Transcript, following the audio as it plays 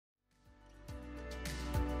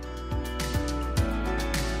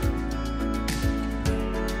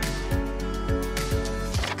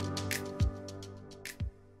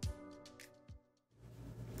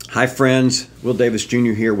Hi friends, Will Davis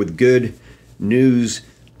Jr. here with good news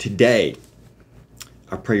today.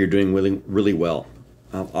 I pray you're doing really well.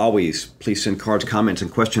 Always, please send cards, comments,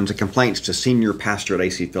 and questions and complaints to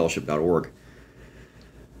seniorpastor@acfellowship.org.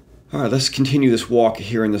 All right, let's continue this walk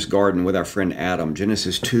here in this garden with our friend Adam.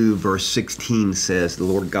 Genesis 2 verse 16 says, "The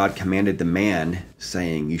Lord God commanded the man,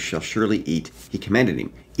 saying, You shall surely eat." He commanded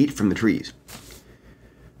him, "Eat from the trees.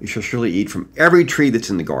 You shall surely eat from every tree that's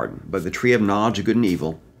in the garden, but the tree of knowledge of good and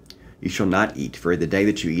evil you shall not eat, for the day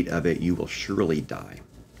that you eat of it, you will surely die."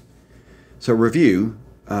 So review,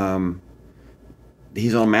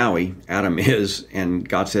 he's on Maui, Adam is, and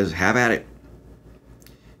God says, have at it.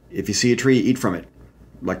 If you see a tree, eat from it.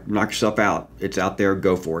 Like, knock yourself out. It's out there,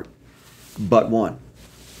 go for it. But one.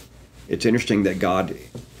 It's interesting that God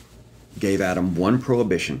gave Adam one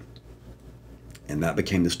prohibition, and that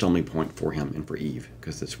became the stumbling point for him and for Eve,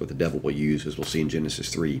 because that's what the devil will use, as we'll see in Genesis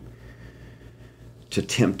 3, to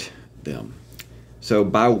tempt them. So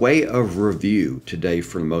by way of review today,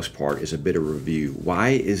 for the most part, is a bit of review. Why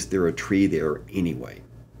is there a tree there anyway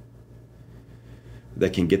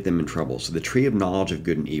that can get them in trouble? So the tree of knowledge of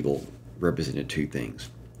good and evil represented two things.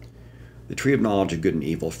 The tree of knowledge of good and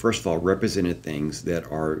evil, first of all, represented things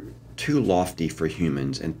that are too lofty for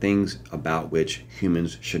humans and things about which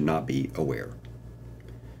humans should not be aware.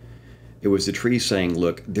 It was the tree saying,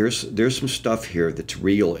 look, there's some stuff here that's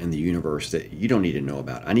real in the universe that you don't need to know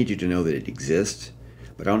about. I need you to know that it exists,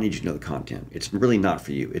 but I don't need you to know the content. It's really not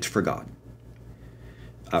for you. It's for God.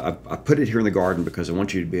 I put it here in the garden because I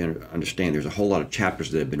want you to understand there's a whole lot of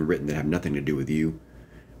chapters that have been written that have nothing to do with you,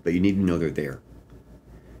 but you need to know they're there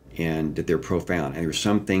and that they're profound. And there's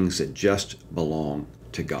some things that just belong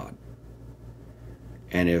to God.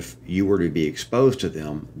 And if you were to be exposed to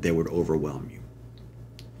them, they would overwhelm you.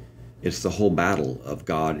 It's the whole battle of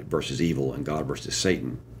God versus evil and God versus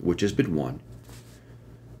Satan, which has been won.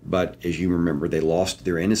 But as you remember, they lost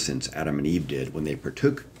their innocence, Adam and Eve did, when they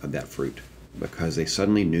partook of that fruit, because they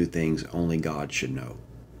suddenly knew things only God should know.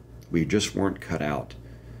 We just weren't cut out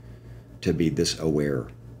to be this aware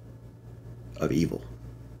of evil.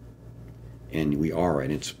 And we are,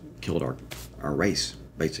 and it's killed our race,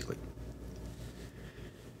 basically.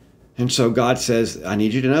 And so God says, I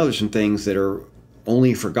need you to know there's some things that are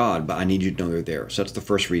only for God, but I need you to know they're there. So that's the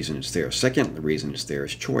first reason it's there. Second, the reason it's there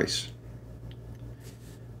is choice.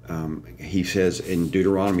 He says in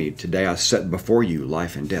Deuteronomy, today I set before you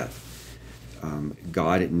life and death.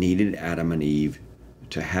 God needed Adam and Eve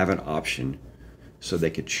to have an option so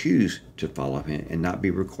they could choose to follow him and not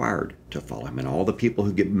be required to follow him. And all the people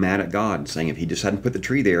who get mad at God and saying if he just hadn't put the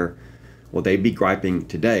tree there, well, they'd be griping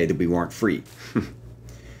today that we weren't free.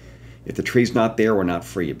 If the tree's not there, we're not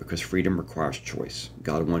free, because freedom requires choice.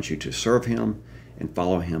 God wants you to serve him and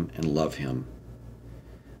follow him and love him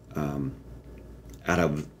out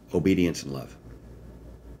of obedience and love,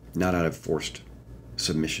 not out of forced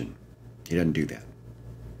submission. He doesn't do that.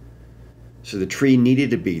 So the tree needed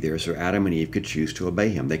to be there so Adam and Eve could choose to obey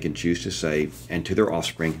him. They can choose to say, and to their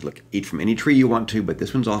offspring, look, eat from any tree you want to, but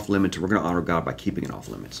this one's off limits, and we're going to honor God by keeping it off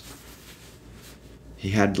limits. He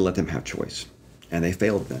had to let them have choice. And they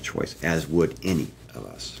failed in that choice, as would any of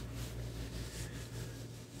us.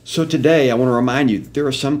 So today, I want to remind you that there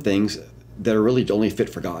are some things that are really only fit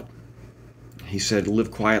for God. He said,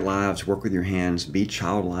 live quiet lives, work with your hands, be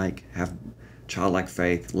childlike, have childlike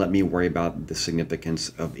faith. Let me worry about the significance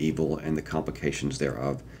of evil and the complications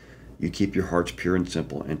thereof. You keep your hearts pure and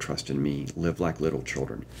simple and trust in me. Live like little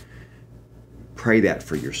children. Pray that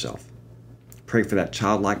for yourself. Pray for that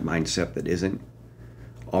childlike mindset that isn't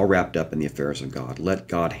all wrapped up in the affairs of God. Let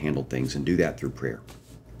God handle things, and do that through prayer.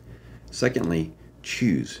 Secondly,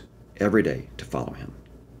 choose every day to follow him.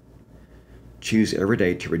 Choose every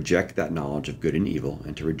day to reject that knowledge of good and evil,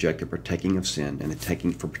 and to reject the partaking of sin and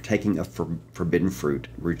the partaking of forbidden fruit.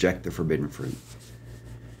 Reject the forbidden fruit.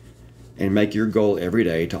 And make your goal every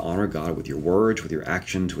day to honor God with your words, with your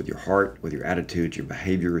actions, with your heart, with your attitudes, your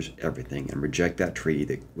behaviors, everything. And reject that tree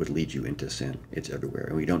that would lead you into sin. It's everywhere,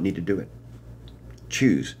 and we don't need to do it.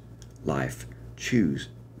 Choose life. Choose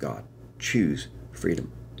God. Choose freedom.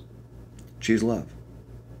 Choose love.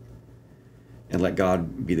 And let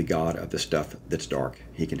God be the God of the stuff that's dark.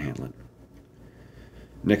 He can handle it.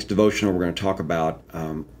 Next devotional, we're going to talk about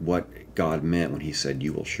what God meant when he said,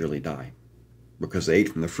 you will surely die. Because they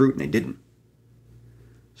ate from the fruit and they didn't.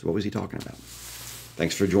 So what was he talking about?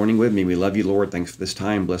 Thanks for joining with me. We love you, Lord. Thanks for this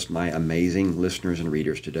time. Bless my amazing listeners and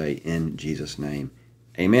readers today in Jesus' name.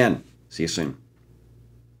 Amen. See you soon.